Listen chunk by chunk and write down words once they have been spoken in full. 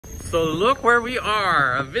So look where we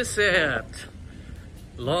are, a visit.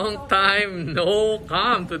 Long time no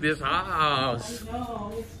come to this house. I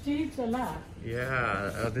know, it's changed a lot.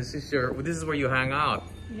 Yeah, this is where you hang out.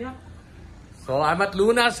 Yep. So I'm at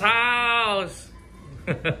Luna's house.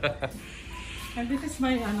 And this is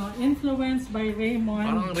my influenced by Raymond.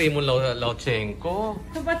 Parang Raymond Lauchenko.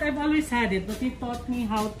 So, but I've always had it, but he taught me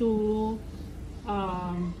how to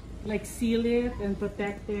like seal it and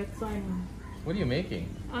protect it. So I'm. What are you making?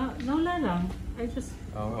 No lang. I just.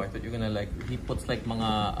 Oh, I thought you were gonna he puts like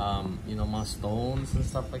mga mga stones and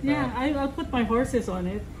stuff like yeah, that. I'll put my horses on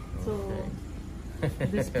it. So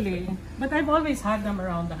display. But I've always had them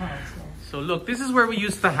around the house. So look, this is where we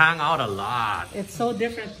used to hang out a lot. It's so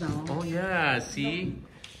different now. Oh yeah, see?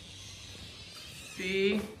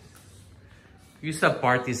 See? We used to have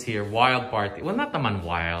parties here, wild party. Well, not naman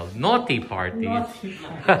wild, naughty parties. Naughty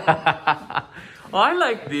parties. Oh, I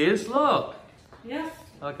like this, look. Yeah.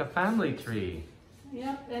 Like a family tree.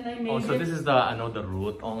 Yep, and I made Oh, so it. this is the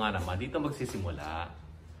root. Oh nga naman, dito magsisimula.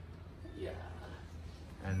 Yeah.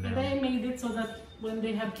 And And I made it so that when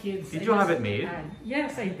they have kids. Did you have it made?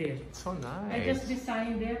 Yes, I did. So nice. I just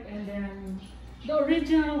designed it, and then the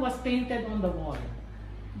original was painted on the wall.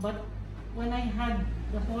 But when I had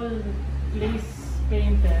the whole place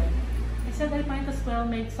painted, I said I might as well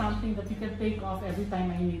make something that you can take off every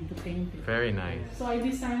time I need to paint it. Very nice. So I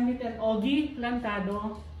designed it, and Augie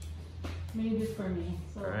Plantado made it for me.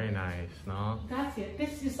 So very nice, no? that's it.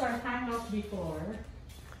 This is our hangout before.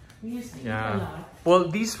 We used to eat a lot. Well,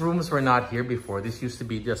 these rooms were not here before. This used to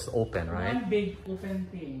be just open, right? One big open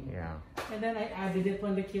thing. Yeah. And then I added it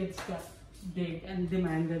when the kids got big and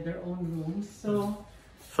demanded their own rooms. So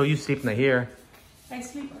you sleep na here? I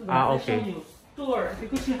sleep. Okay. I'll show you. Tour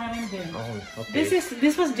because you haven't been. Oh, okay.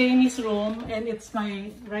 This was Jamie's room, and it's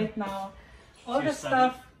my right now. All the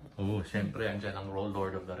stuff. Oh, syempre, andyan ang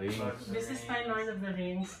Lord of the Rings. This is my Lord of the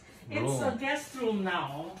Rings. It's a guest room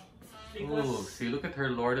now. Oh, see, look at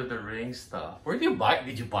her Lord of the Rings stuff. Where did you buy?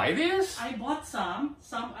 Did you buy this? I bought some.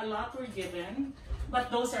 A lot were given,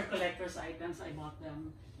 but those are collector's items. I bought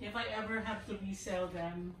them. If I ever have to resell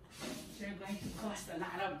them, they're going to cost a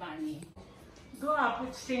lot of money. Go up,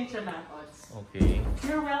 exchange a lot. Okay.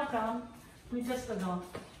 You're welcome. We just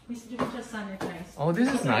sanitize. Oh, this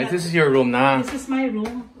is nice. This is your room na. This is my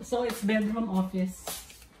room. So it's bedroom, office.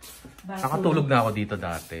 Nakatulog na ako dito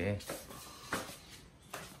dati.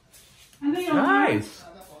 Ano yun? Nice.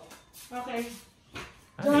 Okay.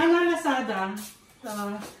 Joanna Lazada.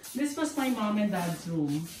 This was my mom and dad's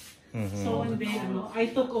room. So when I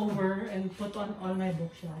took over and put on all my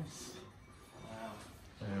bookshelves.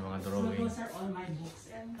 Mga So drawings. those are all my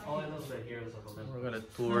books. And We're gonna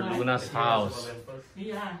tour Luna's house.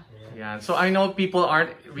 yeah. Yeah. So I know people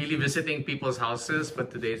aren't really visiting people's houses,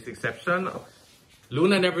 but today is the exception.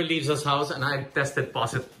 Luna never leaves us house, and I tested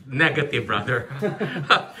negative, brother.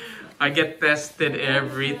 I get tested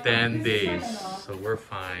every 10 days, so we're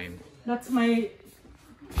fine. That's my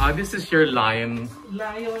This is your lion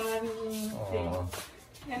thing.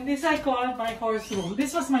 And this I call my horse room.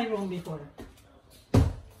 This was my room before.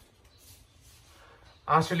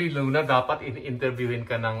 Actually, Luna, dapat interviewin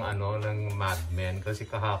ka ng Mad Men kasi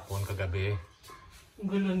kagabi.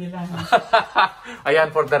 Gulo nila.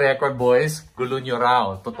 Ayan, for the record, boys, gulo nyo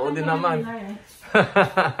raw. Totoo din naman.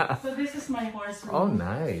 So this is my horse room. Oh,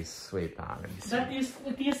 nice. Wait,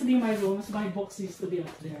 it used to be my rooms. My books used to be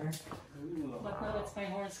up there. But now it's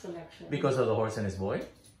my horse collection. Because of the horse and his boy?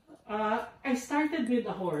 I started with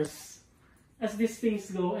a horse, as these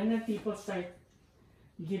things go, and then people start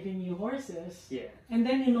giving you horses. Yeah. And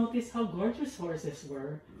then you notice how gorgeous horses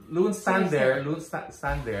were. Loon, stand there. Loon,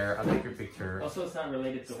 stand there. I'll take your picture. Also, it's not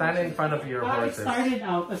related to stand horses. In front of your horses. It started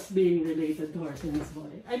out as being related to horse and his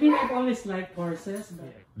boy. I mean, I've always liked horses.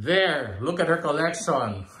 But there. Look at her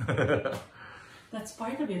collection. that's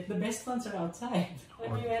part of it. The best ones are outside.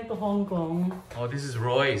 When we went to Hong Kong. Oh, this is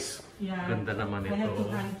Roy's. Yeah. Ganda naman ito. I had to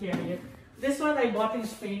hand carry it. This one I bought in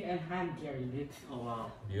Spain and hand carried it. Oh,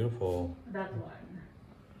 wow. Beautiful. That one.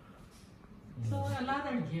 So a lot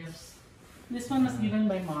are gifts. This one was given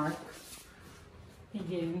by Mark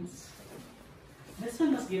Higgins. This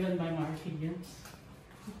one was given by Mark Higgins.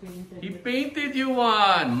 He painted you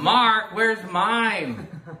one. Mark, where's mine?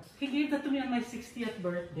 He gave that to me on my 60th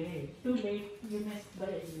birthday. Too late, you missed by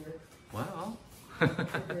a year. Wow.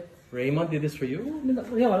 Raymond did this for you?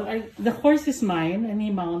 Yeah, the horse is mine, and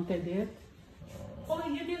he mounted it. Oh,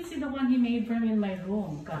 you didn't see the one he made for me in my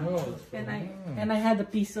room. Oh. And I had a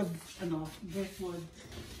piece of driftwood.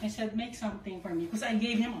 I said, make something for me. Because I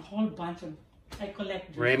gave him a whole bunch of I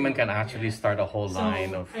collect. Raymond can actually start a whole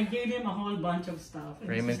line of. I gave him a whole bunch of stuff. And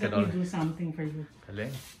Raymond let can me do something for you.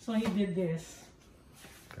 Galing. So he did this.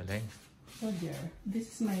 Galing. Oh dear, this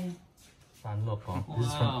is my. And look, oh,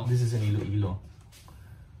 Wow. this is in Iloilo.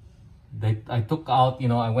 I took out, you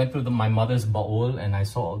know, I went through my mother's baul and I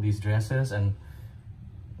saw all these dresses and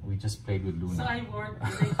we just played with Luna. So I wore,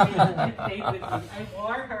 they played with me. I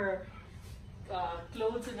wore her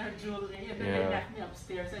clothes and her jewelry, and then they left me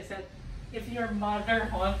upstairs. I said, if your mother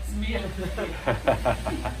haunts me, I'll play.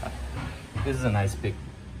 This is a nice pic.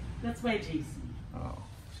 That's my JC. Oh,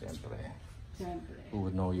 syempre. Siyempre. Who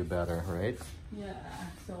would know you better, right? Yeah,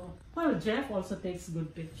 so, well, Jeff also takes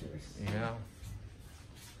good pictures. Yeah.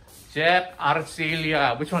 Jeff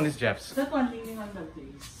Arcelia. Which one is Jeff's? That one leaning on the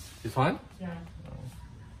face. This one? Yeah.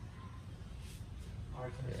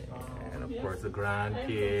 And of course the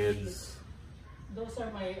grandkids. Those are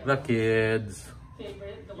my The kids.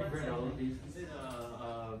 favorite. The You've ones read I all of like. these. Is it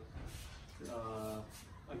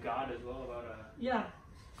a god as well about a... Yeah.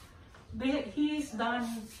 He's done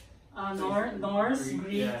Norse, Greek,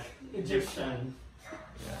 yeah, Egyptian.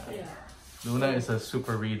 Yeah. Yeah. Luna is a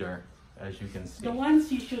super reader, as you can see. The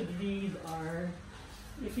ones you should read are,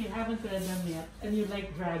 if you haven't read them yet, and you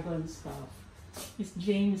like dragon stuff, is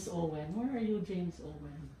James Owen. Where are you, James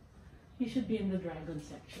Owen? He should be in the dragon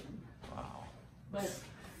section. Wow. But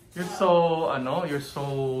You're so, you're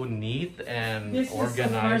so neat and this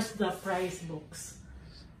organized. is, of course, the prize books.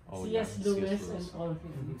 Oh, C.S. yeah, Lewis C.S. and Lewis. all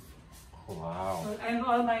him. Wow. And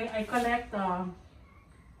all I collect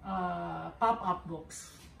pop-up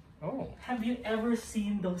books. Oh. Have you ever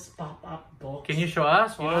seen those pop-up books? Can you show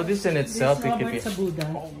us? You know, this in itself, This it could Robert be. Sabuda.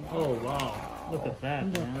 Oh wow, look at that,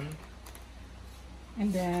 Look. man.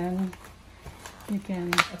 And then you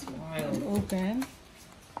can That's wild. open.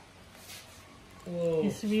 Whoa.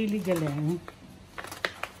 It's really galing.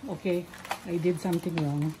 Okay, I did something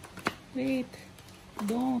wrong. Wait,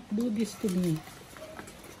 don't do this to me.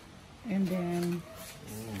 And then,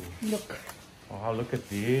 look. Wow, look at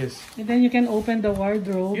this. And then you can open the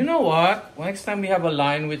wardrobe. You know what? Next time we have a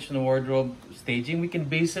line which in the wardrobe staging, we can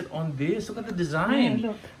base it on this. Look at the design.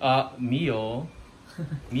 Yeah, look.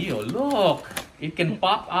 Mio, look. It can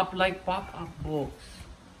pop up like pop-up books.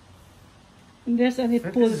 And there's and it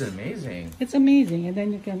This pulls. is amazing. It's amazing. And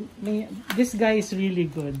then you can. This guy is really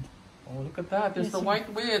good. Oh, look at that. There's Yes, the sir. White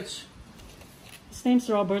Witch. His name's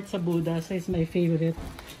Robert Sabuda, so he's my favorite.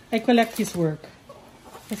 I collect his work.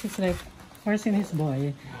 Because it's like Horse and His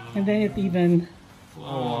Boy. And then it even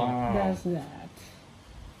Wow. does that.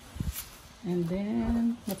 And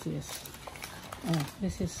then, what's this? Oh,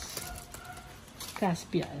 this is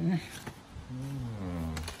Caspian.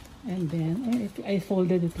 And then, I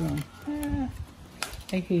folded it wrong.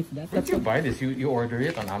 I hate that. Where did you what- buy this? You order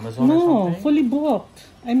it on Amazon or No, something? fully booked.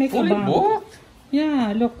 I make Fully a bank. booked?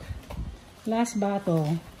 Yeah, look. Last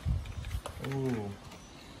battle. Ooh.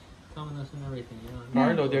 Thumbnails and everything, yeah.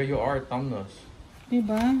 Carlo, there you are, thumbnails.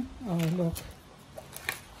 Diba? Oh, look.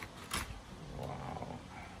 Wow.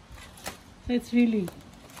 So it's really,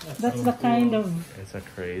 that's the kind of It's a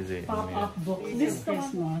crazy. pop-up book. This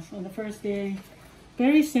Christmas, on the first day,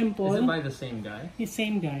 very simple. Is it by the same guy? The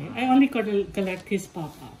same guy. I only collect his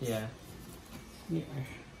pop-ups. Yeah. Yeah.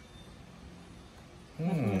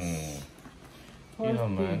 You know,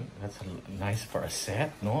 man, that's nice for a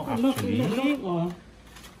set, no? Look, Actually. look, oh.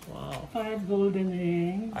 Wow. 5 golden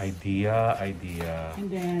rings. Idea. And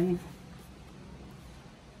then,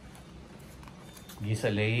 Gisa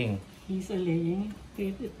laying. he's a laying.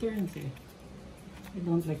 It turns eh. I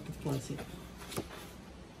don't like to force it.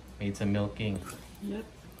 It's a milking. Yep.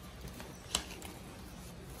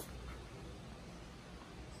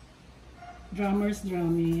 Drummers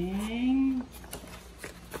drumming.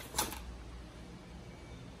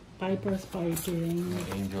 Pipers piping.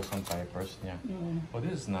 Angels and pipers niya. Oh, Oh,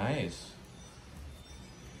 this is nice.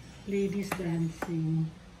 ladies dancing.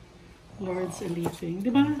 Lords leaping.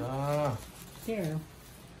 Diba? Ah, There.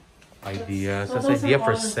 ideas. So That's those idea are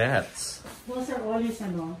for all- sets. Those are always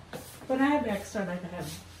ano. But I have extra like I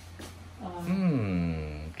have.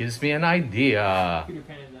 Gives me an idea. Peter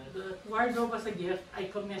Pan and that. The wardrobe was a gift. I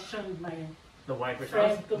commissioned my The white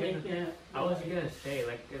friend to make it. I was gonna say,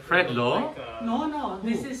 like... if it Fred looked Lo? Like, No.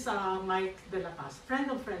 This is Mike De La Paz, friend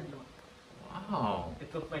of Fred Lo. Wow.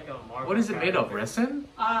 It looked like a marble. What is it made of? character. Resin?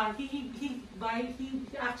 He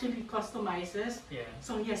actually customizes. Yeah.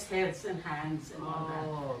 So he has heads and hands and all that.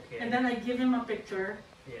 Oh, okay. And then I give him a picture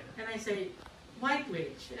Yeah. and I say, White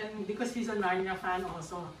Witch. And because he's a Narnia fan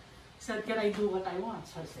also, he said, can I do what I want?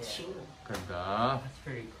 So I said, Yeah. sure. Ganda. That's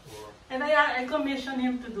very cool. And I commissioned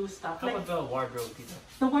him to do stuff. How Like, about the wardrobe, Tito?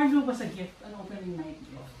 the wardrobe was a gift, an opening night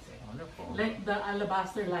gift. Wonderful. Like the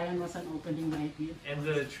alabaster lion was an opening night gift. And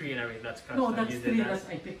the tree and everything, that's custom. No, that's You did three. that?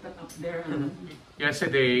 I picked that up there. And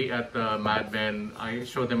Yesterday at the Mad Men, I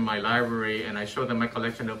showed them my library and I showed them my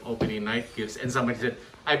collection of opening night gifts. And somebody said,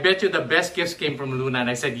 "I bet you the best gifts came from Luna." And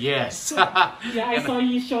I said, "Yes." yeah, I saw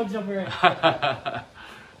you showed Jabber.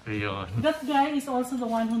 Ayun. That guy is also the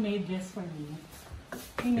one who made this for me.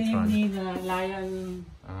 He made one? me the lion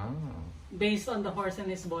Ah. based on the horse and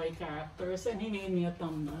his boy characters, and he made me a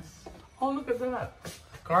thumbnails. Oh, look at that.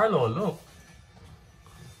 Carlo, look.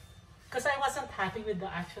 Because I wasn't happy with the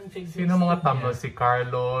action figures. Sino mga thumbnails? Si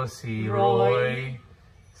Carlo, si Roy.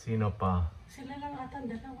 Sino pa? Sila lang ata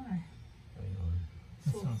dalawa eh. Ayun.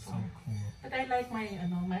 So far. But I like my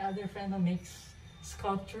other friend who makes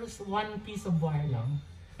sculptures, one piece of wire lang.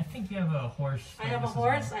 I think you have a horse. I have a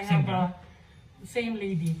horse, I have a same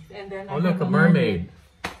lady, and then Oh, I look, have a mermaid.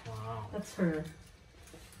 Wow. That's her.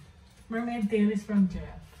 Mermaid tail is from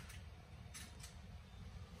Jeff.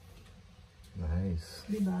 Nice.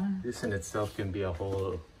 Diba? This in itself can be a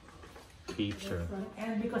whole feature.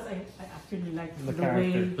 And because I actually like The the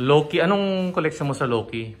way Loki, anong collection mo sa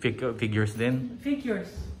Loki? Figures din? figures.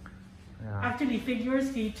 Yeah. Actually, figures,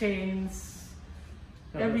 keychains,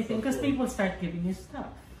 everything. Because people start giving you stuff.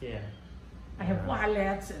 Yeah. I have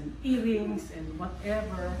wallets and earrings and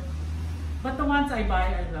whatever. But the ones I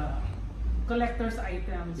buy are the collector's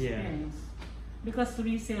items things. Because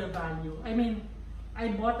resale value. I mean,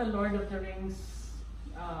 I bought a Lord of the Rings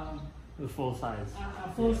The full size.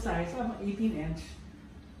 full size, 18-inch.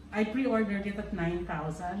 I pre-ordered it at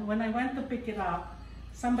 9,000. When I went to pick it up,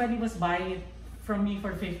 somebody was buying it from me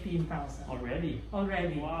for 15,000 Already?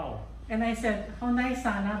 already. Wow. And I said, how nice,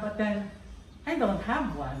 Sana, but then I don't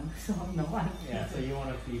have one, so no one. Yeah, so you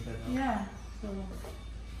want to keep it. Huh? Yeah, so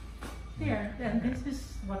here, and this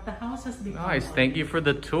is what the house has become. Nice, thank you for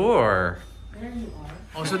the tour. There you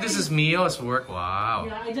are. Oh, so this is Mio's work. Wow.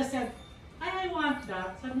 Yeah, I just said, I want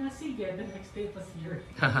that. Sabi niya, sige, the next day it was here.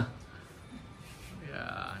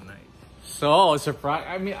 Yeah, nice. So, surprise.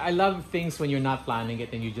 I mean, I love things when you're not planning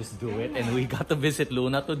it and you just do it. And we got to visit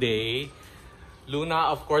Luna today. Luna,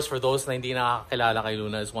 of course, for those na hindi nakakilala kay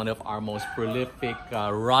Luna, is one of our most prolific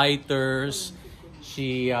writers.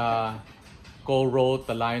 She co-wrote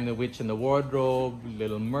The Lion, the Witch, and the Wardrobe,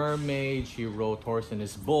 Little Mermaid. She wrote Horse and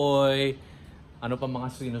His Boy. Ano pa mga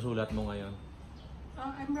sinusulat mo ngayon?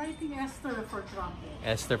 I'm writing Esther for trumpet.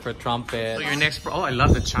 Esther for trumpet. So your next oh, I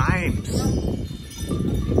love the chimes.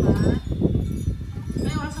 I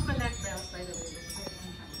also collect bells, by the way.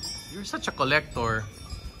 You're such a collector.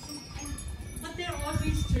 But they're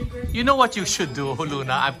always triggered. You know what you should do,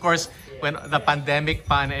 Luna? Of course, when the pandemic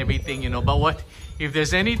pa and everything, you know, but what if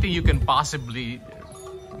there's anything you can possibly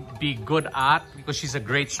be good at, because she's a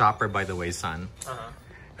great shopper, by the way, son.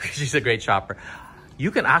 She's a great shopper. You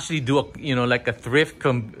can actually do a, you know, like a thrift,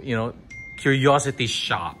 curiosity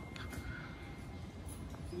shop.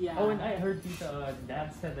 Yeah. Oh, and I heard Dad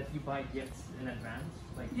said that you buy gifts in advance.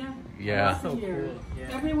 Like, Yeah. So Here. cool.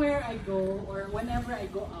 Yeah. Everywhere I go or whenever I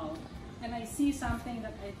go out and I see something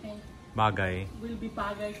that I think Bagay. will be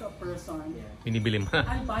bagay to a person, Binibili mo.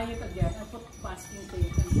 I'll buy it again. I put masking tape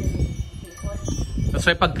and say, what? That's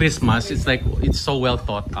why pag Christmas, it's like, it's so well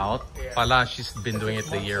thought out. Pala, she's been doing it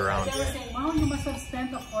the year round. They were saying, Mom, you must have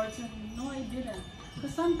spent a fortune. No, I didn't.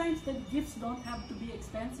 Because sometimes the gifts don't have to be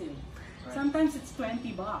expensive. Right. Sometimes it's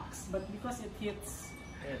 $20, but because it hits,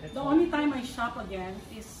 the only time I shop again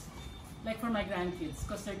is like for my grandkids,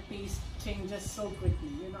 because their taste changes so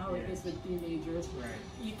quickly. You know how it is with teenagers. Right.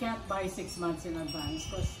 You can't buy 6 months in advance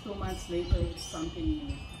because 2 months later it's something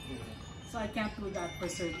new. So I can't do that for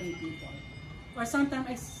certain people. Or sometimes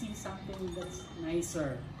I see something that's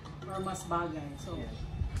nicer or mas bagay. So,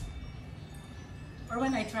 or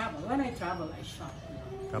when I travel, I shop.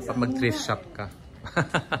 Kapag mag-thrift shop ka.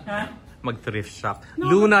 Huh? Mag-thrift shop. No,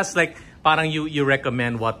 Luna's like, parang you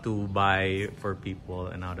recommend what to buy for people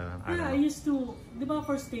and how to, I Yeah, don't I know. used to, di ba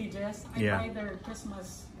for stages, I Yeah. buy their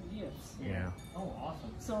Christmas gifts. Yeah. Oh,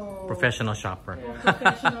 awesome. So, Professional shopper.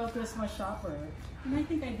 professional Christmas shopper. And I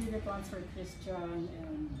think I did it once for Christian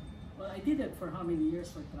and, well, I did it for how many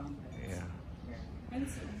years for trumpets. Yeah. And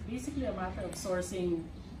it's basically a matter of sourcing,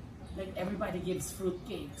 like everybody gives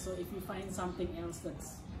fruitcake. So if you find something else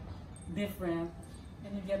that's different,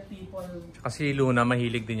 and you get people... Kasi Luna,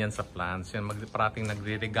 mahilig din yan sa plants. Yan, parating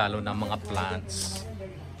nagre-regalo ng mga plants.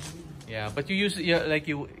 Yeah, but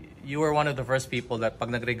you were one of the first people that pag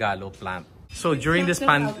nagregalo, plant. So during this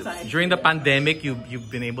during the pandemic, you've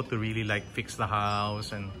been able to really like fix the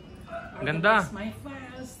house and ganda. My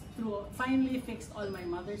files finally fixed all my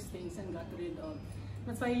mother's things and got rid of.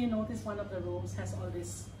 That's why you notice one of the rooms has all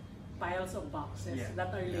this piles of boxes that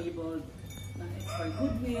are labeled. It's for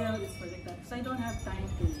Goodwill, it's for like that. So I don't have time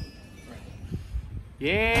to.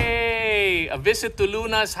 Yay! A visit to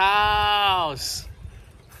Luna's house.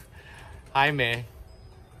 Jaime.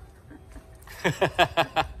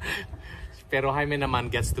 Pero Jaime naman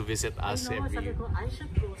gets to visit us every year. I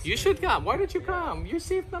should go. You should come. Why don't you come? You're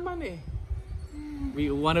safe naman eh.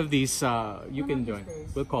 One of these, you can join.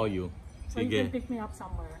 We'll call you. So you can pick me up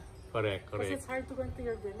somewhere. Correct. Because it's hard to go into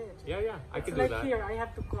your village. Yeah, I can do like that. here, I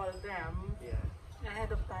have to call them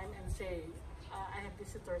ahead of time and say, I have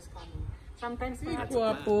visitors coming. Sometimes Hey,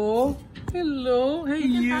 guapo. Hello. Hey,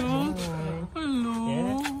 you. Hello.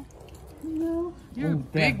 Yeah. No. You're a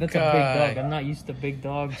big That's guy. a big dog. I'm not used to big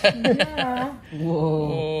dogs. Yeah. Whoa.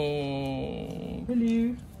 Oh.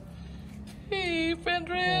 Hello. Hey,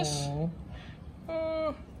 Fendris.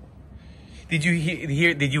 Oh. Did you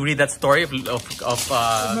hear? Did you read that story of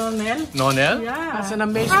Nonel? Nonel? Yeah. That's an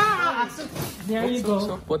amazing. There you go.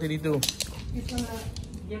 So, what did he do? He's gonna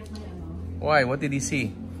get my ano. Why? What did he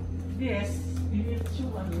see? Yes. You will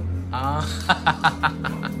chew on it. Ah.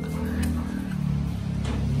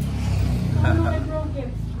 Oh no, I broke it.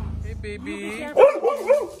 Hey, Be baby. careful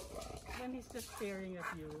when he's just staring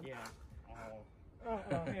at you. Yeah. Oh,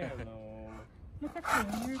 Hello. look at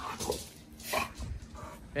him.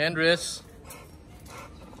 Andres.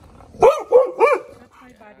 That's my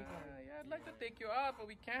bodyguard. Yeah, I'd like to take you out, but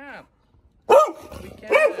we can't. We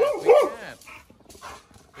can't. We can't.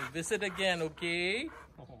 We'll visit again, okay?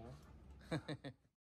 Oh.